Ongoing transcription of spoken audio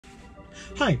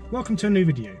Hi, welcome to a new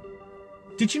video.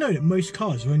 Did you know that most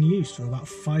cars are only used for about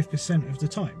 5% of the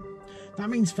time? That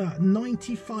means that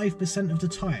 95% of the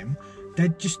time they're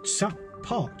just sat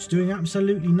parked doing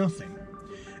absolutely nothing.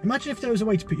 Imagine if there was a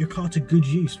way to put your car to good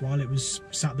use while it was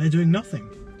sat there doing nothing.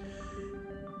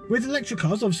 With electric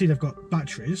cars, obviously they've got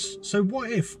batteries, so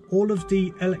what if all of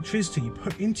the electricity you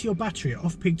put into your battery at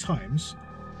off-peak times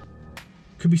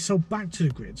could be sold back to the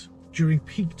grid during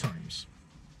peak times?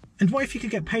 And what if you could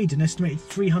get paid an estimated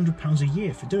 £300 a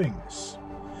year for doing this?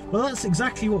 Well, that's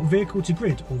exactly what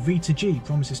Vehicle-to-Grid, or V2G,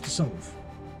 promises to solve.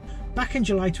 Back in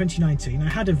July 2019, I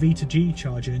had a V2G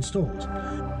charger installed.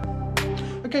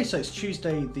 Okay, so it's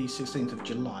Tuesday the 16th of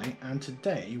July, and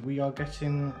today we are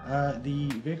getting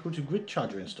the Vehicle-to-Grid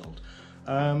charger installed.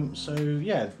 So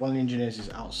yeah, one of the engineers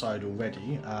is outside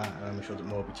already, and I'm sure that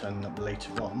more will be turning up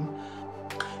later on.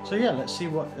 So yeah, let's see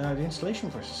what the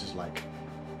installation process is like.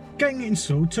 Getting it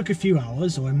installed took a few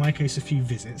hours, or in my case a few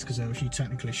visits, because there were a few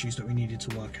technical issues that we needed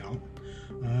to work out.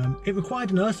 It required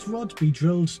an earth rod be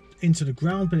drilled into the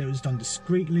ground, but it was done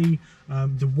discreetly.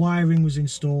 The wiring was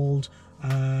installed.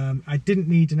 I didn't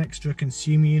need an extra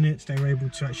consumer unit. They were able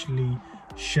to actually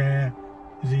share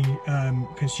the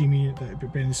consumer unit that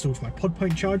had been installed for my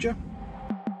PodPoint charger.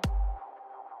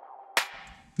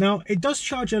 Now, it does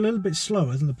charge a little bit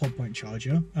slower than the PodPoint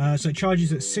charger, so it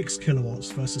charges at 6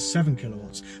 kilowatts versus 7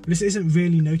 kilowatts, but this isn't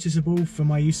really noticeable for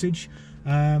my usage.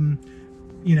 You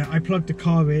know, I plug the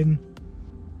car in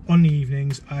on the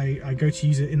evenings, I go to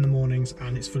use it in the mornings,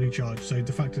 and it's fully charged, so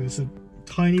the fact that it's a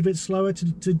tiny bit slower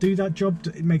to do that job,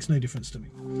 it makes no difference to me.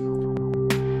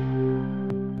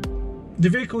 The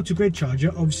Vehicle-to-Grid charger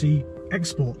obviously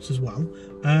exports as well,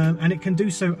 and it can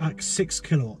do so at 6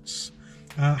 kilowatts.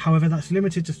 However, that's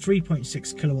limited to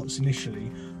 3.6 kilowatts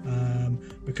initially,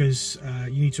 because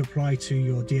you need to apply to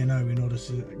your DNO in order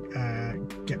to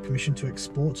get permission to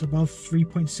export above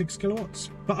 3.6 kilowatts.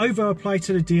 But over apply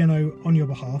to the DNO on your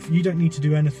behalf, you don't need to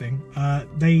do anything.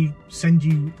 They send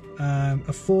you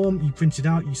a form, you print it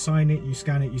out, you sign it, you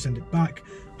scan it, you send it back,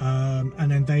 and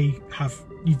then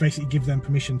you basically give them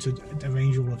permission to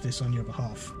arrange all of this on your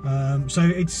behalf. So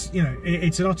it's, you know,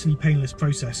 it's an utterly painless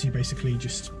process. You basically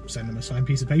just send them a signed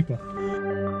piece of paper.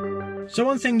 So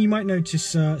one thing you might notice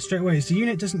straight away is the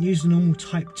unit doesn't use the normal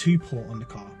Type 2 port on the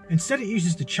car. Instead it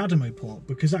uses the CHAdeMO port,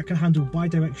 because that can handle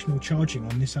bi-directional charging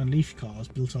on Nissan Leaf cars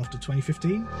built after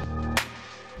 2015.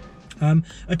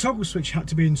 A toggle switch had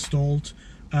to be installed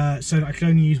so that I could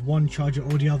only use one charger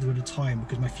or the other at a time,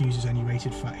 because my fuse is only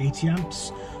rated for 80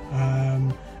 amps,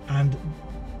 and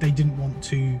they didn't want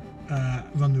to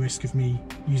run the risk of me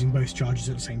using both chargers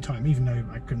at the same time, even though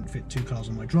I couldn't fit 2 cars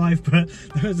on my drive, but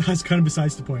that's kind of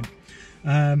besides the point.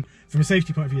 From a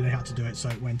safety point of view, they had to do it, so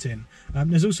it went in.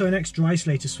 There's also an extra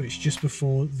isolator switch just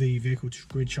before the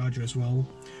Vehicle-to-Grid charger as well.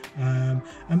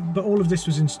 But all of this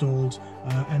was installed,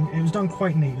 and it was done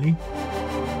quite neatly.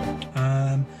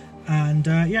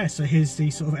 Yeah, so here's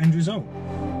the sort of end result.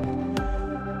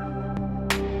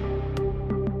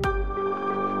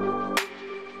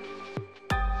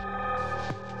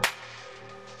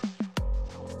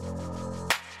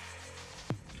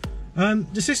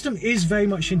 The system is very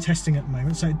much in testing at the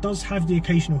moment, so it does have the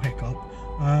occasional hiccup.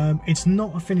 It's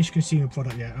not a finished consumer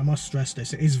product yet, I must stress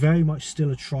this. It is very much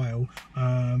still a trial,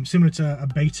 similar to a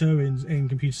beta in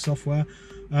computer software.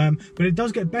 But it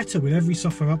does get better with every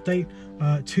software update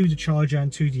to the charger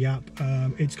and to the app.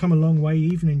 It's come a long way,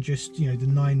 even in just, you know, the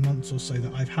 9 months or so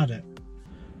that I've had it.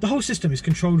 The whole system is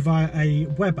controlled via a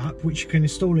web app which you can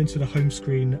install into the home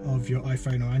screen of your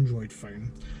iPhone or Android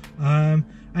phone.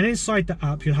 And inside the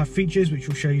app you'll have features which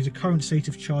will show you the current state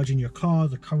of charge in your car,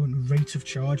 the current rate of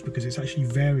charge, because it's actually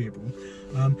variable.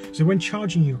 So when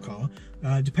charging your car,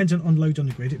 dependent on load on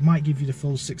the grid, it might give you the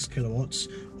full 6 kilowatts,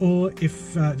 or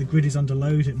if the grid is under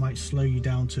load, it might slow you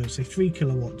down to say 3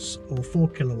 kilowatts or 4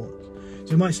 kilowatts.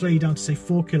 So it might slow you down to say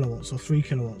 4 kilowatts or 3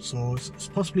 kilowatts, or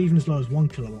possibly even as low as 1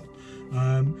 kilowatt.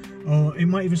 Or it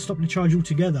might even stop the charge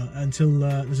altogether until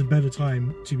there's a better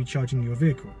time to be charging your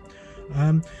vehicle.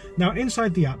 Now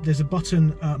inside the app there's a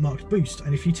button marked boost,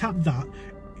 and if you tap that,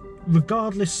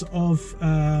 regardless of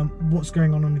what's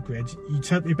going on the grid,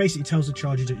 it basically tells the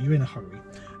charger that you're in a hurry,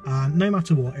 and no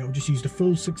matter what, it will just use the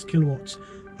full 6 kilowatts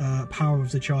power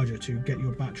of the charger to get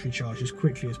your battery charged as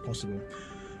quickly as possible.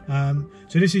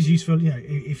 So this is useful, you know,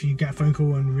 if you get a phone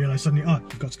call and realize suddenly, oh,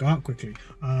 you've got to go out quickly.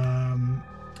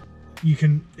 You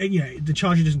can, you know, the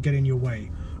charger doesn't get in your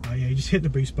way. You know, you just hit the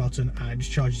boost button and it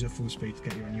just charges at full speed to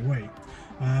get you on your way.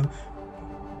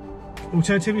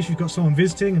 Alternatively, if you've got someone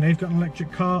visiting and they've got an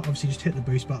electric car, obviously just hit the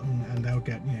boost button and they'll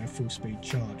get, you know, full speed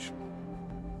charge.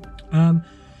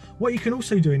 What you can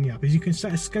also do in the app is you can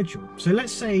set a schedule. So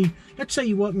let's say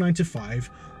you work 9 to 5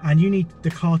 and you need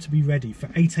the car to be ready for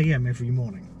 8 AM every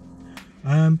morning.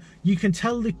 You can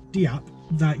tell the app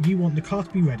that you want the car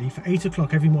to be ready for 8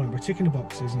 o'clock every morning by ticking the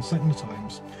boxes and setting the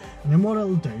times. And then what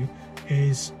it'll do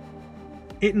is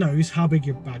it knows how big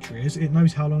your battery is, it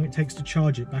knows how long it takes to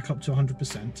charge it back up to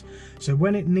 100%. So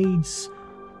when it needs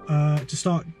to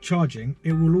start charging,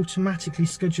 it will automatically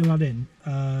schedule that in.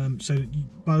 So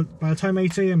by the time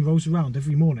 8 AM rolls around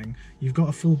every morning, you've got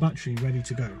a full battery ready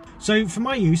to go. So for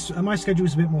my use, my schedule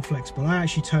is a bit more flexible. I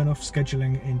actually turn off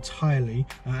scheduling entirely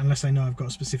unless I know I've got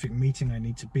a specific meeting I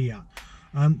need to be at.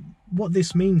 What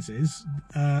this means is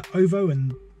OVO,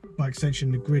 and by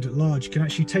extension the grid at large, can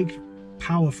actually take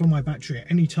power from my battery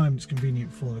at any time that's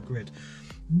convenient for the grid.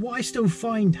 What I still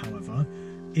find, however,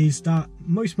 is that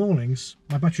most mornings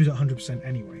my battery's at 100%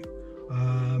 anyway.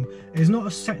 It's not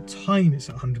a set time it's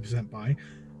at 100% by,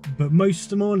 but most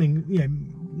of the morning, you know,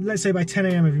 let's say by 10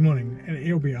 AM every morning,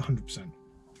 it'll be at 100%.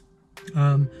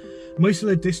 Most of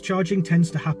the discharging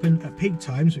tends to happen at peak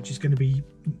times, which is going to be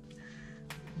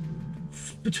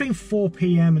between 4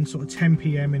 PM and sort of 10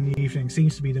 PM in the evening.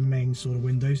 Seems to be the main sort of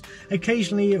windows.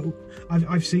 Occasionally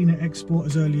I've seen it export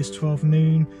as early as 12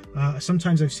 noon.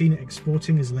 Sometimes I've seen it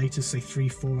exporting as late as say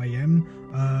 3-4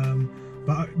 AM.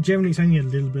 But generally it's only a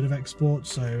little bit of export,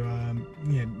 so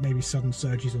yeah, maybe sudden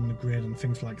surges on the grid and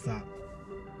things like that.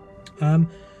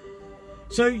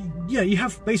 So yeah, you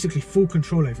have basically full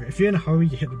control over it. If you're in a hurry,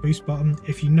 you hit the boost button.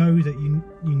 If you know that you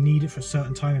need it for a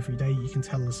certain time every day, you can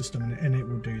tell the system and it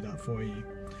will do that for you.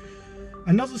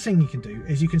 Another thing you can do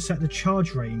is you can set the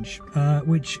charge range,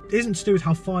 which isn't to do with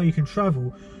how far you can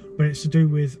travel, but it's to do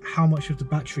with how much of the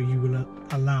battery you will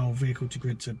allow vehicle to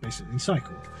grid to basically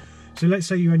cycle. So let's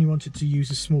say you only wanted to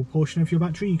use a small portion of your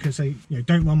battery. You can say, you know,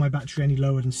 don't run my battery any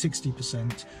lower than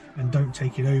 60% and don't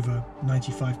take it over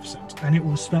 95%. And it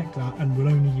will respect that and will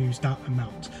only use that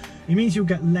amount. It means you'll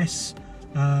get less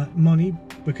money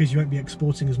because you won't be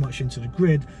exporting as much into the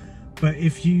grid. But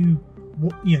if you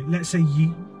know, let's say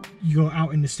you're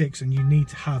out in the sticks and you need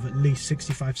to have at least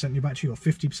 65% of your battery or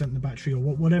 50% of the battery or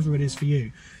whatever it is for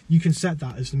you, you can set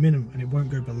that as the minimum and it won't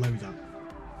go below that.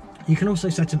 You can also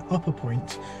set an upper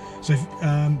point. So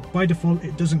if, by default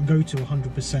it doesn't go to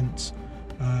 100%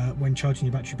 when charging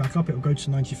your battery back up. It will go to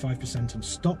 95% and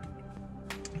stop,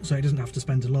 so it doesn't have to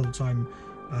spend a lot of time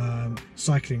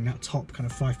cycling that top kind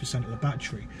of 5% of the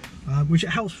battery, which it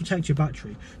helps protect your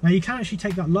battery. Now you can actually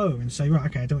take that lower and say, right,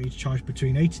 okay, I don't need to charge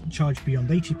charge beyond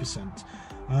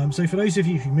 80%. So for those of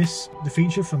you who miss the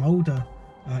feature from older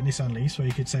Nissan Leafs, where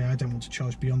you could say I don't want to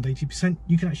charge beyond 80%,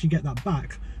 you can actually get that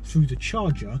back through the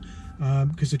charger,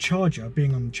 because the charger,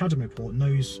 being on the CHAdeMO port,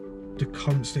 knows the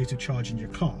current state of charge in your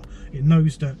car. It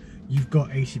knows that you've got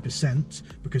 80%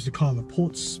 because the car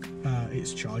reports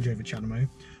its charge over CHAdeMO,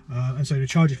 and so the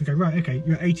charger can go, right, okay,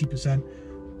 you're at 80%,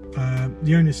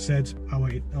 the owner said I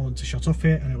want to shut off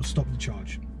here, and it will stop the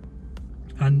charge.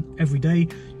 And every day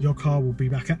your car will be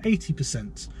back at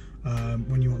 80%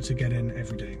 when you want to get in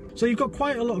every day. So you've got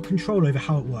quite a lot of control over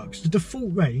how it works. The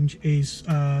default range is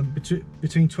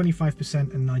between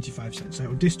 25% and 95%. So it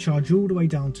will discharge all the way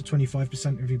down to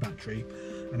 25% of your battery,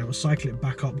 and it will cycle it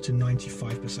back up to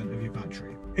 95% of your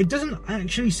battery. It doesn't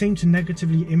actually seem to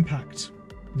negatively impact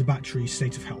the battery's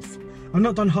state of health. I've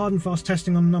not done hard and fast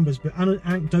testing on the numbers, but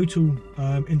anecdotal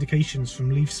indications from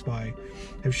LeafSpy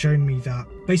have shown me that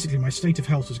basically my state of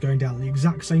health is going down at the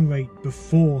exact same rate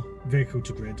before vehicle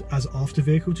to grid as after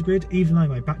vehicle to grid, even though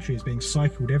my battery is being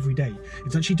cycled every day.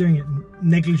 It's actually doing it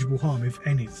negligible harm, if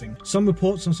anything. Some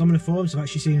reports on some of the forums have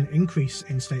actually seen an increase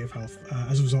in state of health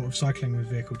as a result of cycling with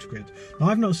vehicle to grid. Now,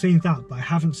 I've not seen that, but I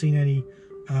haven't seen any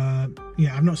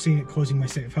yeah, I've not seen it causing my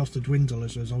state of health to dwindle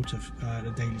as a result of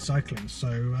the daily cycling.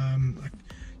 So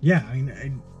yeah, I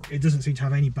mean, it doesn't seem to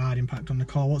have any bad impact on the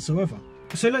car whatsoever.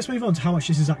 So let's move on to how much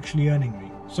this is actually earning me.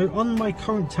 So on my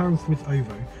current tariff with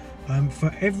OVO,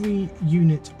 for every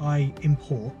unit I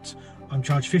import, I'm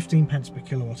charged 15 pence per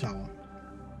kilowatt hour.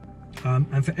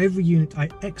 And for every unit I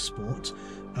export,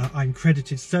 I'm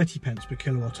credited 30 pence per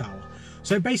kilowatt hour.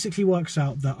 So it basically works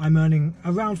out that I'm earning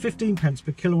around 15 pence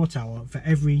per kilowatt hour for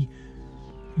every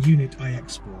unit I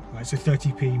export, right? So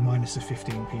 30p minus the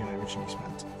 15p I originally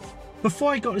spent.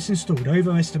 Before I got this installed, I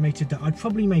overestimated that I'd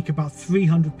probably make about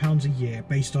 £300 a year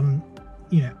based on,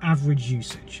 you know, average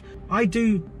usage. I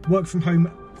do work from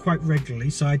home quite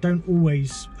regularly, so I don't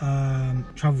always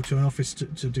travel to an office to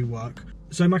do work.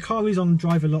 So my car is on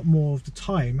drive a lot more of the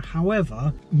time.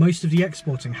 However, most of the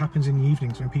exporting happens in the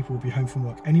evenings when people will be home from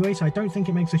work anyway, so I don't think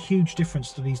it makes a huge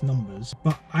difference to these numbers.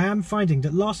 But I am finding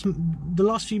that the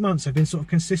last few months I've been sort of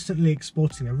consistently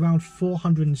exporting around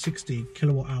 460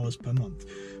 kilowatt hours per month,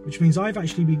 which means I've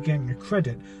actually been getting a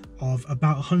credit of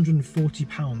about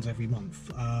 £140 every month.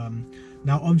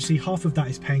 Now obviously half of that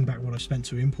is paying back what I've spent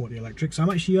to import the electric, so I'm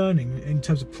actually earning, in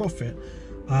terms of profit,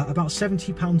 about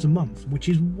 £70 a month, which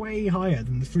is way higher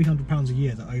than the £300 a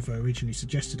year that OVO originally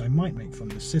suggested I might make from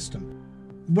this system.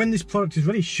 When this product is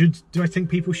ready, do I think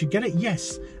people should get it?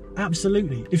 Yes,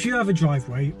 absolutely. If you have a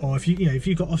driveway, or if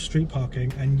you've got off-street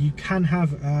parking and you can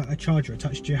have a charger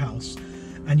attached to your house,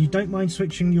 and you don't mind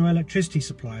switching your electricity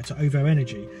supplier to OVO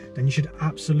Energy, then you should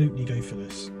absolutely go for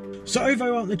this. So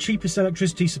OVO aren't the cheapest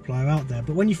electricity supplier out there,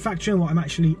 but when you factor in what I'm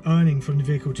actually earning from the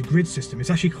vehicle to grid system,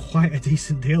 it's actually quite a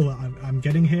decent deal that I'm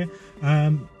getting here.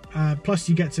 Plus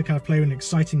you get to kind of play with an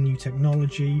exciting new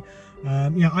technology.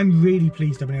 I'm really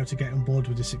pleased I've been able to get on board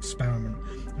with this experiment.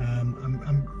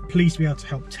 I'm pleased to be able to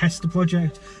help test the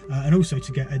project, and also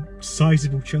to get a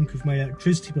sizable chunk of my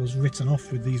electricity bills written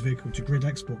off with these vehicle to grid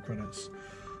export credits.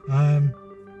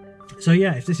 So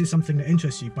yeah, if this is something that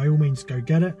interests you, by all means go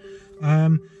get it.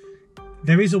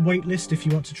 There is a wait list if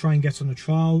you want to try and get on a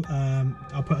trial.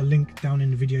 I'll put a link down in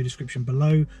the video description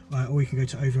below, or you can go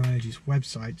to OVO Energy's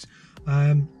website.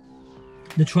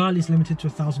 The trial is limited to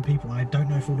 1,000 people, and I don't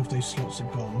know if all of those slots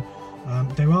are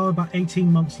gone. There are about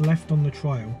 18 months left on the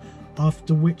trial,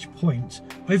 after which point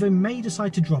OVO may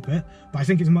decide to drop it, but I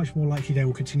think it's much more likely they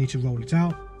will continue to roll it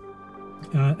out,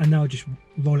 and they'll just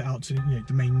roll it out to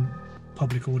the main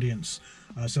public audience,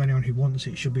 so anyone who wants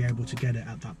it should be able to get it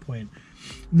at that point.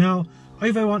 Now,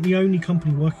 OVO aren't the only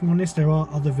company working on this. There are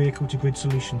other vehicle to grid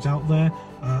solutions out there.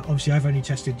 Obviously I've only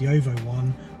tested the OVO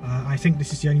one. I think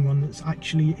this is the only one that's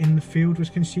actually in the field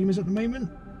with consumers at the moment.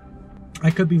 I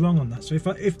could be wrong on that, so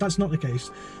if that's not the case,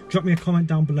 drop me a comment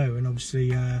down below and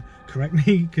obviously correct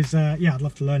me, because yeah, I'd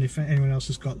love to learn if anyone else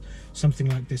has got something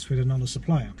like this with another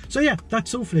supplier. So yeah,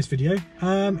 that's all for this video.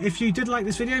 If you did like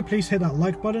this video, please hit that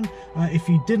like button. If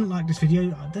you didn't like this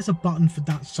video, there's a button for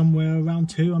that somewhere around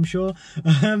too, I'm sure.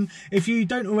 If you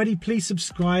don't already, please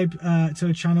subscribe to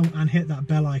the channel and hit that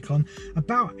bell icon.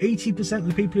 About 80% of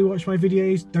the people who watch my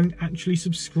videos don't actually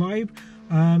subscribe.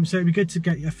 So it'd be good to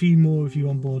get a few more of you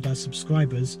on board as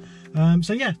subscribers.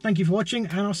 So yeah, thank you for watching,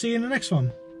 and I'll see you in the next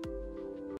one.